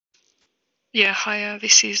Yeah, hiya,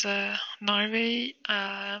 this is Nairi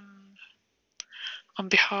on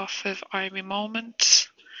behalf of Irie Moment,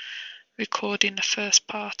 recording the first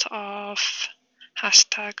part of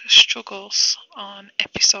hashtag struggles on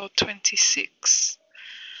episode 26.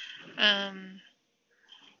 Um,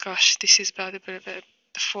 Gosh, this is about the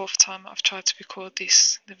fourth time I've tried to record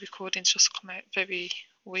this. The recording's just come out very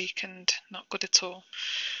weak and not good at all.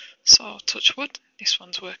 So, touch wood, this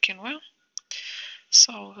one's working well.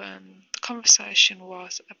 So, the conversation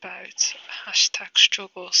was about hashtag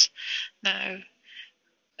struggles. Now,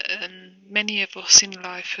 many of us in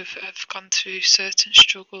life have gone through certain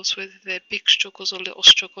struggles, whether they're big struggles or little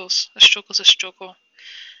struggles. A struggle's a struggle.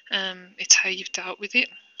 It's how you've dealt with it.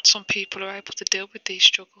 Some people are able to deal with these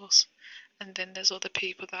struggles, and then there's other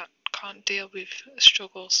people that can't deal with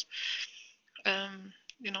struggles. Um,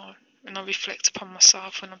 you know, and I reflect upon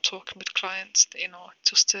myself when I'm talking with clients,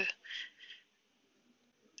 just to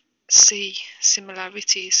see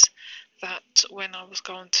similarities that when I was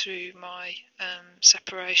going through my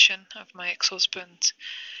separation of my ex-husband,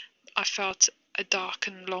 I felt a dark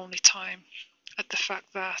and lonely time at the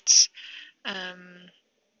fact that um,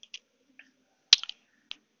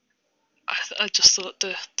 I just thought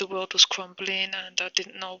the world was crumbling and I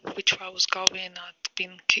didn't know which way I was going. I'd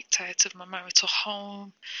been kicked out of my marital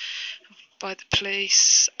home by the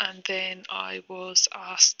police, and then I was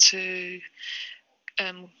asked to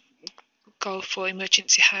um, go for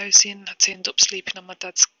emergency housing. I had to end up sleeping on my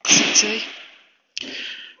dad's settee.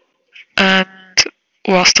 And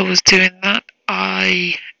whilst I was doing that,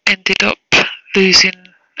 I ended up losing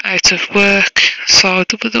out of work. So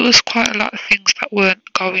there was quite a lot of things that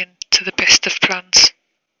weren't going to the best of plans.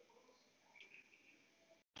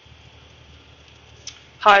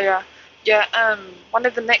 Hiya. Yeah, one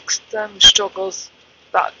of the next struggles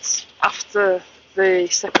that after the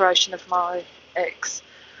separation of my ex,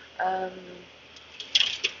 um,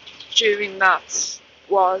 during that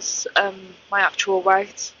was my actual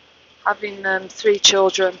weight. Having three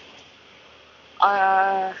children,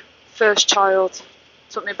 first child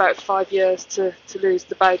took me about 5 years to lose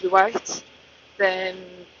the baby weight. Then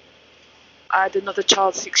I had another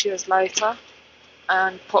child 6 years later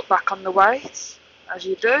and put back on the weight, as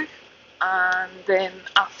you do. And then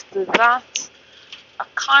after that, I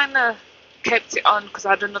kind of kept it on because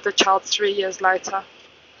I had another child 3 years later.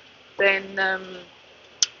 Then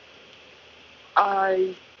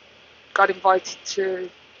I got invited to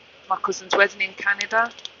my cousin's wedding in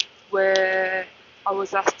Canada, where I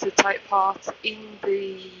was asked to take part in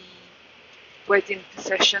the wedding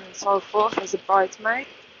procession and so forth as a bridesmaid.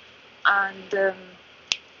 And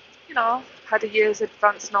had a year's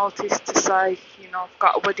advance notice to say, I've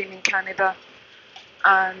got a wedding in Canada,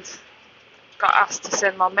 and got asked to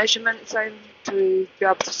send my measurements in to be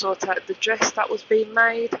able to sort out the dress that was being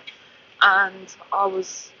made. And I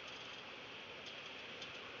was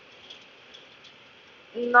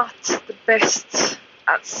not the best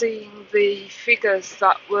at seeing the figures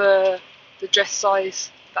that were the dress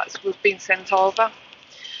size that was being sent over.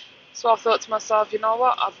 So I thought to myself, you know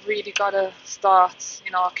what, I've really got to start.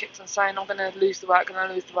 I kept on saying, I'm going to lose the weight, going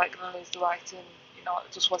to lose the weight, going to lose the weight, and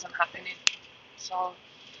it just wasn't happening. So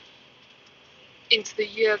into the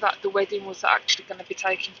year that the wedding was actually going to be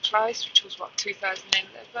taking place, which was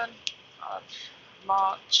 2011,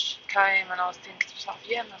 March came, and I was thinking to myself,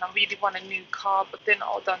 yeah man, I really want a new car, but then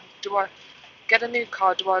hold on, do I get a new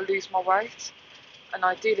car, do I lose my weight? And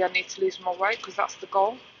ideally I need to lose my weight because that's the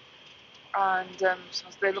goal. And so I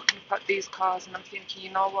was there looking at these cars, and I'm thinking,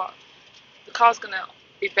 you know what, the car's going to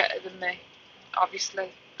be better than me, obviously,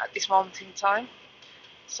 at this moment in time.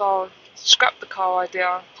 So scrapped the car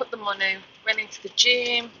idea, put the money, went into the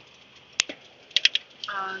gym,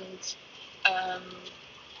 and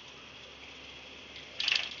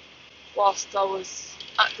whilst I was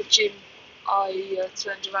at the gym, I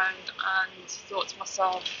turned around and thought to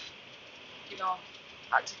myself,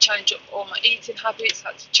 I had to change up all my eating habits,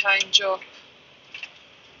 had to change up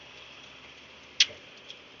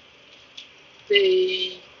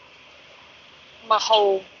the my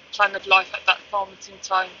whole plan of life at that moment in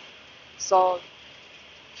time. So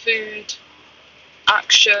food,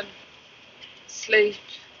 action, sleep,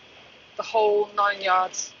 the whole 9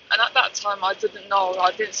 yards. And at that time, I didn't know.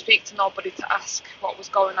 I didn't speak to nobody to ask what was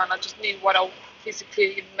going on. I just knew what I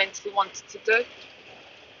physically and mentally wanted to do.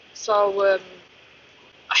 So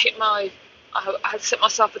I hit my. I had set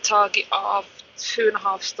myself a target of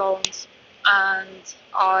 2.5 stones, and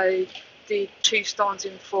I did 2 stones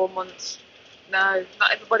in 4 months. Now,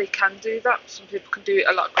 not everybody can do that. Some people can do it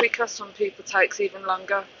a lot quicker. Some people takes even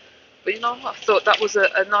longer. But I thought that was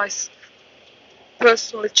a nice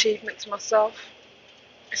personal achievement to myself.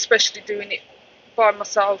 especially doing it by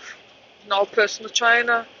myself. No personal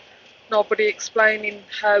trainer, nobody explaining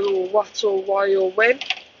how or what or why or when.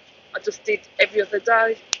 I just did every other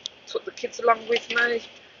day, took the kids along with me,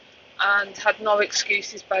 and had no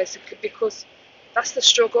excuses basically, because that's the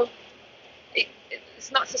struggle.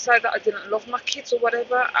 It's not to say that I didn't love my kids or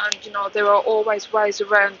whatever, and there are always ways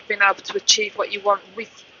around being able to achieve what you want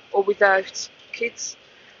with or without kids.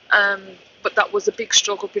 Um, but that was a big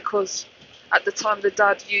struggle, because at the time the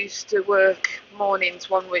dad used to work mornings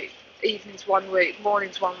one week, evenings one week,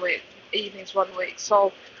 mornings one week, evenings one week.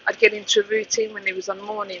 So I'd get into a routine when he was on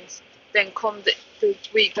mornings. Then come the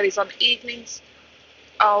week that he's on evenings,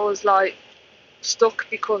 I was like stuck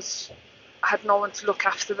because I had no one to look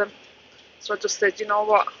after them. So I just said, you know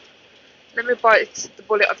what, let me bite the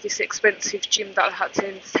bullet of this expensive gym that I had to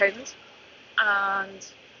attend, and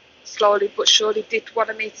slowly but surely did what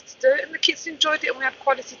I needed to do, and the kids enjoyed it, and we had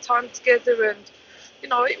quality time together, and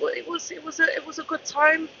it was a good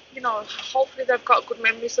time. Hopefully they've got good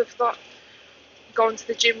memories of that, going to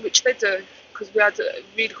the gym, which they do, because we had a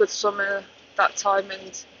really good summer that time,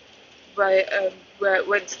 and where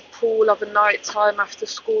went to the pool of a night time after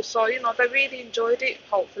school. So they really enjoyed it.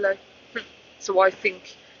 Hopefully, so I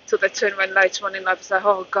think, till they turn around later on in life and say,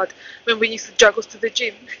 "Oh God, when we used to drag us to the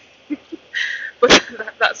gym." But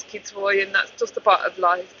that's kids for you, and that's just a part of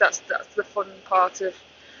life. That's the fun part of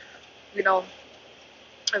you know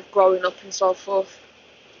of growing up and so forth.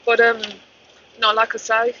 But like I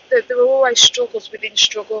say, there are always struggles within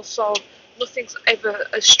struggles, so nothing's ever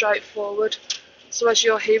as straightforward. So as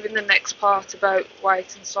you're hearing the next part about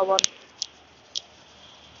weight and so on.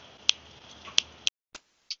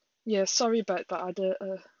 Yeah, sorry about that. I had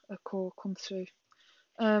a call come through.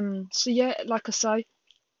 So yeah, like I say,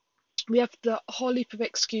 we have the whole heap of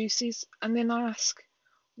excuses, and then I ask,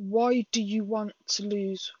 why do you want to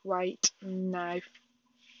lose weight now?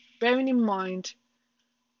 Bearing in mind,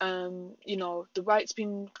 the weight's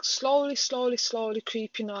been slowly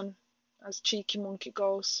creeping on, as Cheeky Monkey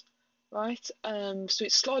goes, right? So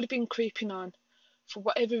it's slowly been creeping on for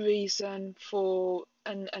whatever reason,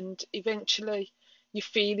 and eventually you're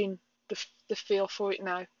feeling the feel for it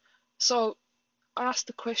now. So I asked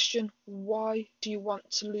the question, why do you want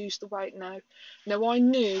to lose the weight now? Now, I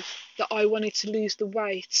knew that I wanted to lose the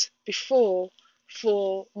weight before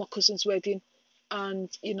for my cousin's wedding, and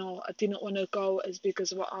I didn't want to go as big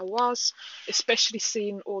as what I was, especially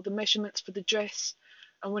seeing all the measurements for the dress.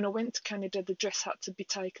 And when I went to Canada, the dress had to be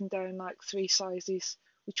taken down like 3 sizes,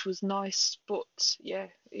 which was nice, but yeah,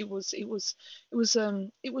 it was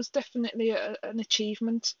definitely an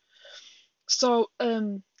achievement. So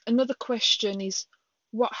another question is,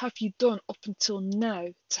 what have you done up until now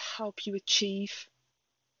to help you achieve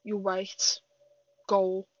your weight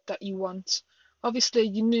goal that you want? Obviously,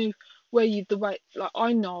 you knew where you the weight. Like,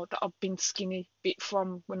 I know that I've been skinny bit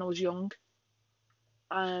from when I was young,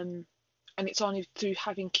 um, and it's only through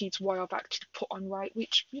having kids why I've actually put on weight,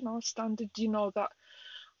 which standard. That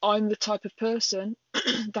I'm the type of person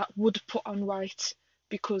that would put on weight,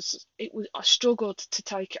 because I struggled to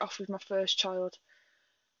take it off with my first child,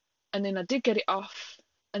 and then I did get it off,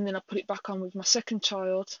 and then I put it back on with my second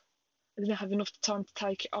child. I didn't have enough time to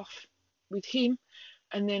take it off with him,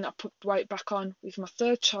 and then I put the weight back on with my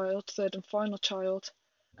third and final child,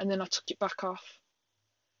 and then I took it back off.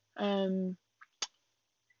 Um,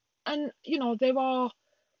 and there are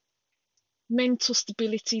mental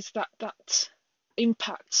stabilities that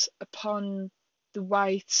impact upon the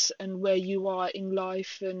weight and where you are in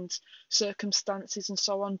life and circumstances and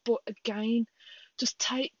so on. But again, just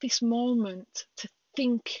take this moment to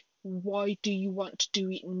think, why do you want to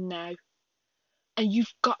do it now? And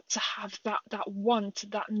you've got to have that want,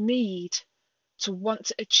 that need to want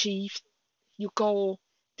to achieve your goal,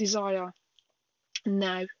 desire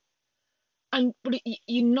now. But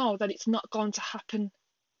you know that it's not going to happen,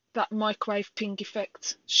 that microwave ping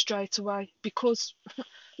effect, straight away, because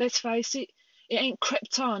let's face it, it ain't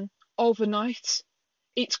crept on overnight.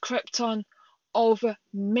 It's crept on over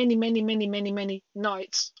many, many, many, many, many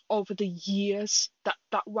nights, over the years that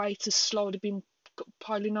weight has slowly been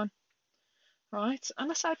piling on, right?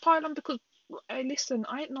 And I say pile on because, hey, listen,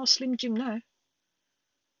 I ain't no Slim Jim now.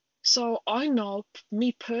 So I know,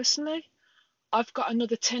 me personally, I've got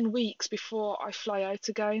another 10 weeks before I fly out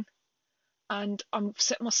again. And I've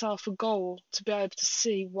set myself a goal to be able to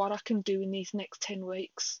see what I can do in these next 10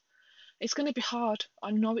 weeks. It's going to be hard.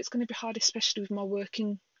 I know it's going to be hard, especially with my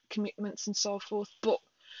working commitments and so forth. But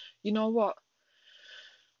you know what?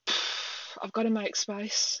 I've got to make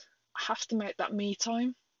space. I have to make that me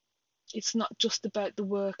time. It's not just about the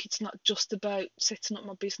work. It's not just about setting up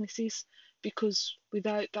my businesses, because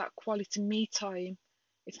without that quality me time,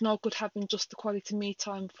 It's no good having just the quality me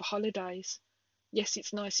time for holidays. Yes,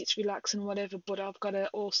 it's nice, it's relaxing, whatever, but I've got to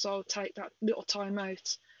also take that little time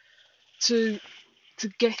out to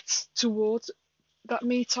get towards that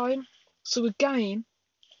me time. So again,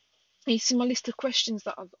 you see my list of questions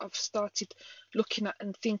that I've started looking at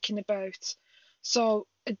and thinking about. So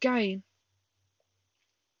again,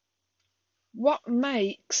 what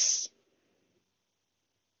makes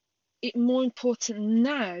it more important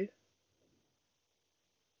now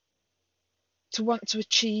to want to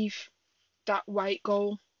achieve that weight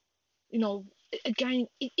goal? You know, again,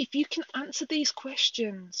 if you can answer these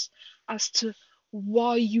questions as to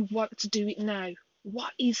why you want to do it now,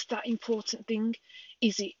 what is that important thing?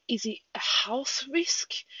 Is it a health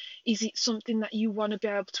risk? Is it something that you want to be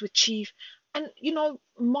able to achieve? And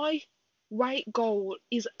my weight goal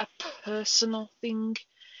is a personal thing.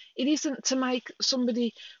 It isn't to make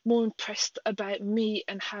somebody more impressed about me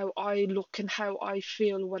and how I look and how I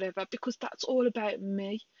feel, whatever, because that's all about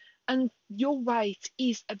me. And your weight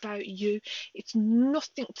is about you. It's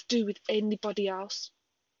nothing to do with anybody else.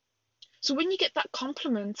 So when you get that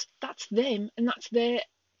compliment, that's them and that's their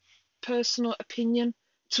personal opinion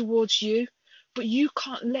towards you. But you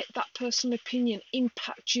can't let that personal opinion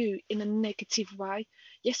impact you in a negative way.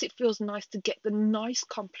 Yes, it feels nice to get the nice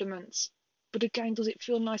compliments, but again, does it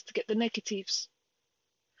feel nice to get the negatives?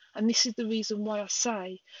 And this is the reason why I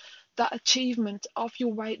say that achievement of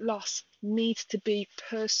your weight loss needs to be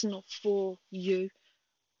personal for you.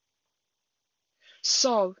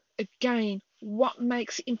 So, again, what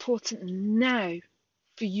makes it important now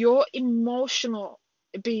for your emotional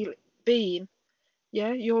being,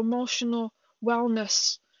 yeah, your emotional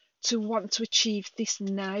wellness to want to achieve this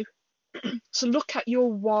now? So look at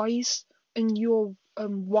your whys and your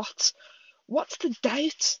what. What's the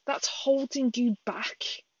doubt that's holding you back?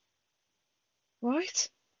 Right?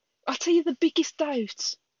 I'll tell you the biggest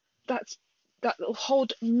doubt that's that will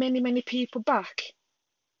hold many people back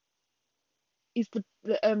is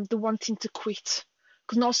the wanting to quit.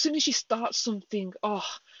 Because now as soon as you start something, oh,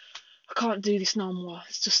 I can't do this no more.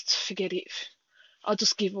 It's just forget it. I'll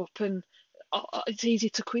just give up, and it's easy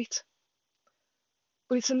to quit.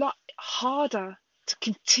 But it's a lot harder to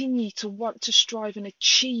continue to want to strive and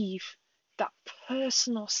achieve that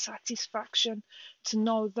personal satisfaction to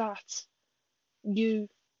know that you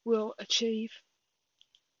will achieve.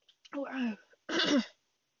 Wow. I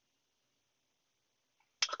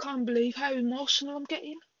can't believe how emotional I'm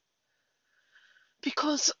getting,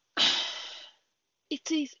 because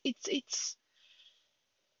it's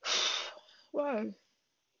wow.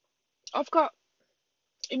 I've got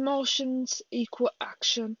emotions equal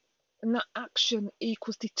action, and that action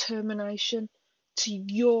equals determination to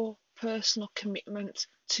your personal commitment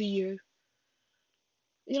to you.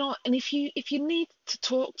 And if you need to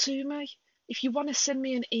talk to me, if you want to send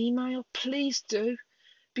me an email, please do,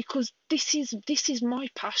 because this is my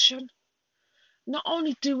passion. Not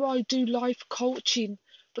only do I do life coaching,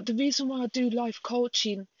 but the reason why I do life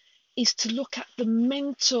coaching is to look at the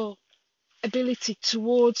mental ability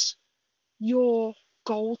towards your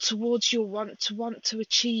goal, towards your want to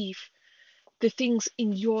achieve the things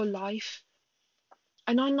in your life.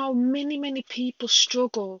 And I know many people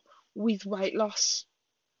struggle with weight loss.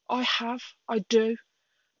 I do,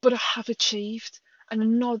 but I have achieved, and I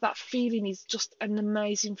know that feeling is just an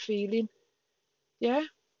amazing feeling. Yeah?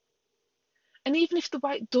 And even if the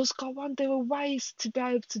weight does go on, there are ways to be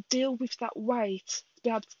able to deal with that weight, to be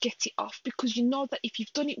able to get it off, because you know that if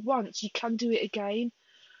you've done it once, you can do it again.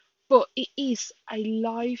 But it is a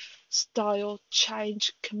lifestyle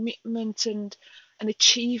change, commitment, and an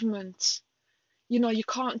achievement. You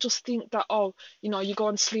can't just think that, oh, you go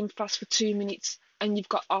on Slim Fast for 2 minutes and you've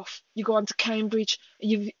got off. You go on to Cambridge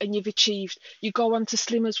and you've achieved. You go on to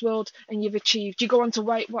Slimmers World and you've achieved. You go on to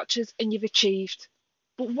Weight Watchers and you've achieved.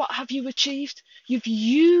 But what have you achieved? You've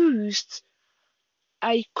used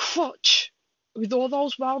a crutch with all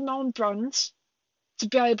those well-known brands to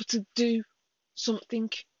be able to do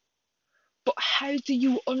something. But how do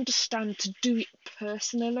you understand to do it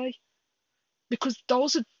personally? Because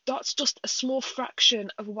that's just a small fraction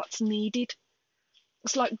of what's needed.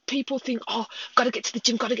 It's like people think, oh, gotta get to the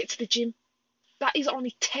gym. That is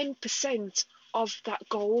only 10% of that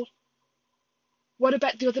goal. What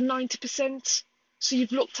about the other 90%? So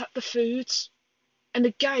you've looked at the foods, and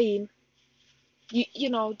again,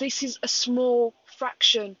 this is a small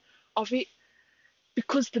fraction of it,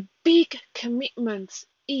 because the big commitment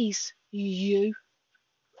is you.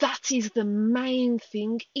 That is the main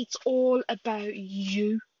thing. It's all about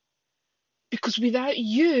you. Because without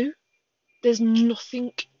you, there's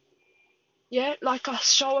nothing. Yeah, like I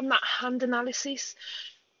show on that hand analysis.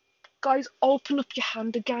 Guys, open up your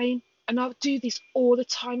hand again. And I'll do this all the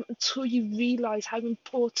time until you realise how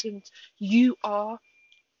important you are.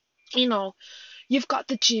 You know, you've got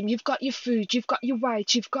the gym, you've got your food, you've got your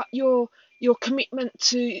weight, you've got your commitment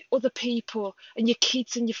to other people and your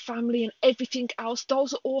kids and your family and everything else.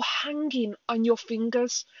 Those are all hanging on your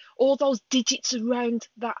fingers, all those digits around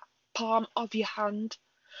that palm of your hand.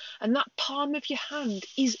 And that palm of your hand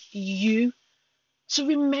is you. So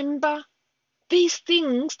remember, these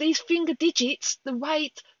things, these finger digits, the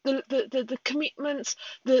weight, the commitments,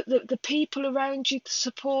 the people around you to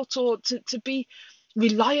support or to be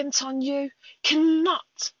reliant on you,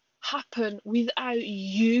 cannot happen without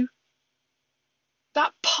you.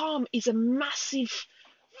 That palm is a massive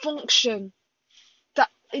function that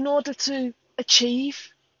in order to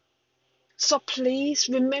achieve. So please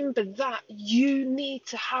remember that you need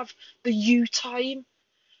to have the you time.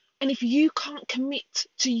 And if you can't commit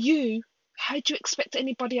to you, how do you expect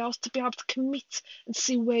anybody else to be able to commit and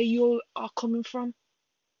see where you are coming from?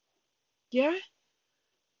 Yeah?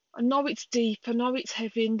 I know it's deep, I know it's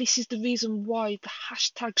heavy, and this is the reason why the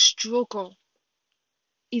hashtag struggle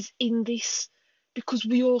is in this, because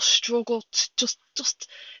we all struggle to just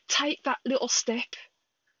take that little step.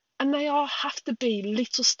 And they all have to be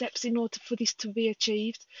little steps in order for this to be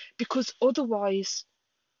achieved, because otherwise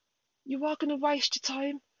you are going to waste your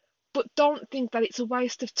time. But don't think that it's a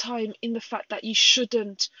waste of time in the fact that you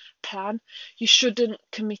shouldn't plan, you shouldn't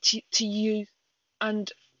commit to you and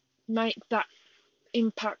make that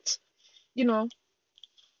impact. You know,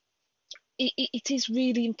 it is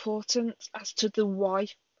really important as to the why,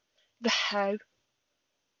 the how,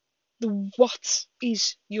 the what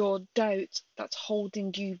is your doubt that's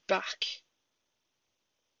holding you back.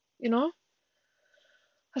 You know,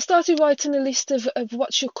 I started writing a list of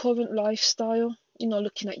what's your current lifestyle, you know,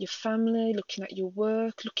 looking at your family, looking at your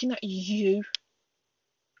work, looking at you.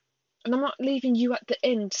 And I'm not leaving you at the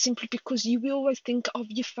end simply because you will always think of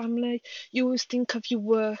your family, you always think of your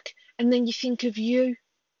work, and then you think of you.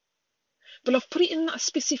 But I've put it in that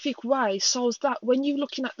specific way so that when you're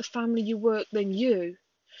looking at the family, your work, then you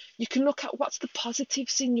can look at what's the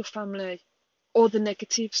positives in your family or the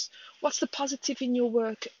negatives. What's the positive in your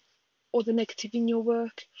work or the negative in your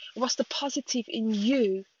work? What's the positive in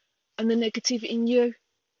you and the negative in you,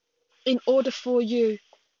 in order for you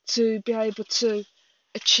to be able to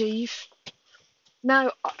achieve.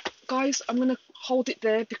 Now, guys, I'm going to hold it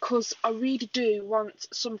there because I really do want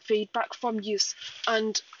some feedback from you,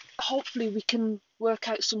 and hopefully we can work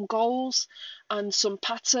out some goals and some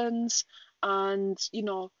patterns and, you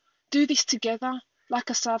know, do this together. Like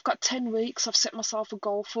I said, I've got 10 weeks I've set myself a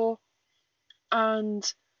goal for, and,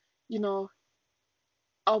 you know,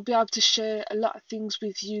 I'll be able to share a lot of things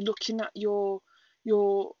with you, looking at your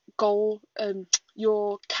goal,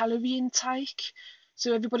 your calorie intake.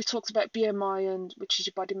 So everybody talks about BMI, and which is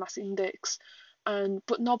your body mass index, and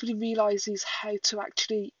but nobody realizes how to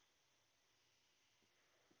actually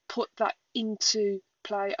put that into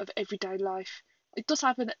play of everyday life. It does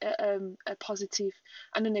have a positive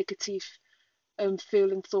and a negative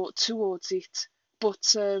feel and thought towards it,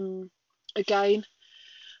 but again,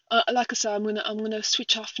 like I say, I'm gonna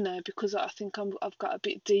switch off now because I think I've got a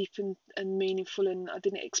bit deep and meaningful, and I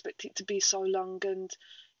didn't expect it to be so long. And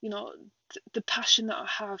you know, the passion that I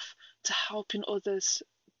have to helping others.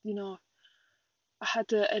 You know, I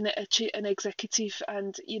had an executive,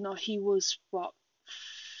 and you know, he was what,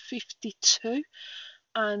 52,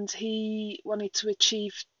 and he wanted to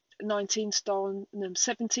achieve 19 stone,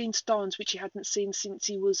 17 stones, which he hadn't seen since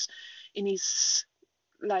he was in his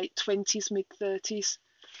late 20s, mid 30s.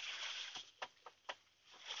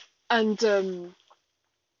 And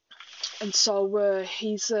so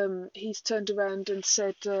he's turned around and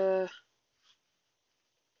said,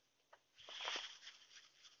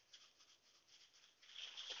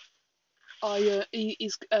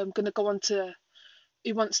 he's going to go on to,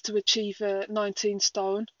 he wants to achieve 19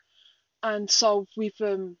 stone, and so we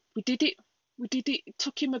did it. It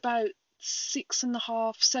took him about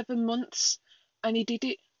 6.5, 7 months, and he did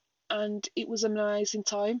it, and it was an amazing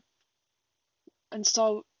time. And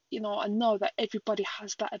so, you know, I know that everybody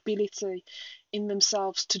has that ability in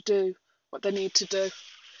themselves to do what they need to do.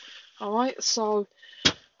 All right, so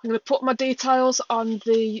I'm going to put my details on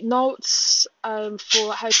the notes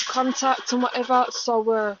for how to contact and whatever. So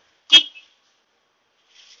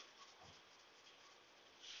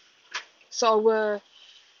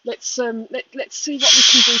let's see what we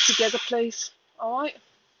can do together, please. All right,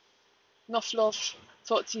 enough love.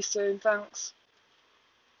 Talk to you soon. Thanks.